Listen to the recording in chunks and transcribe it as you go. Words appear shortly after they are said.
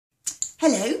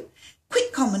Hello,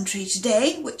 quick commentary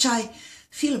today, which I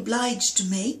feel obliged to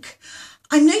make.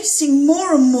 I'm noticing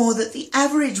more and more that the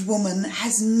average woman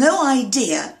has no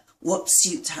idea what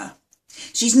suits her.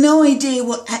 She's no idea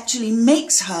what actually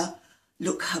makes her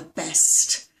look her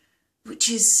best, which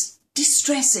is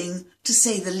distressing to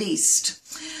say the least.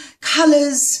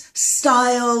 Colours,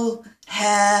 style,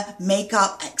 hair,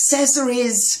 makeup,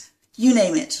 accessories, you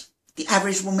name it. The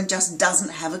average woman just doesn't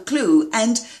have a clue,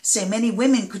 and so many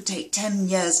women could take 10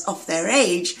 years off their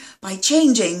age by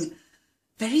changing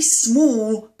very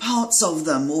small parts of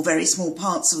them, or very small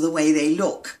parts of the way they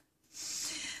look.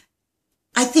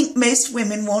 I think most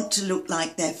women want to look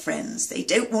like their friends. They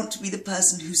don't want to be the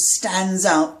person who stands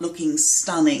out looking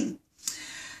stunning.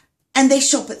 And they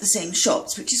shop at the same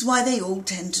shops, which is why they all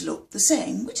tend to look the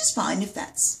same, which is fine if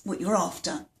that's what you're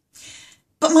after.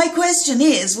 But my question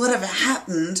is, whatever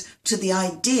happened to the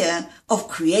idea of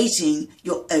creating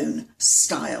your own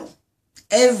style?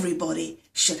 Everybody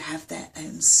should have their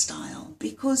own style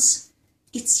because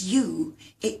it's you.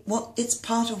 It's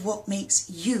part of what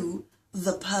makes you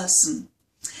the person.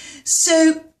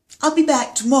 So I'll be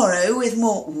back tomorrow with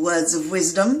more words of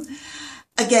wisdom,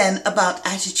 again about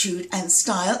attitude and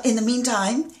style. In the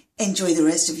meantime, enjoy the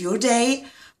rest of your day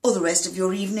or the rest of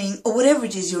your evening or whatever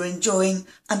it is you're enjoying,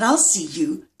 and I'll see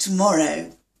you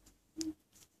tomorrow.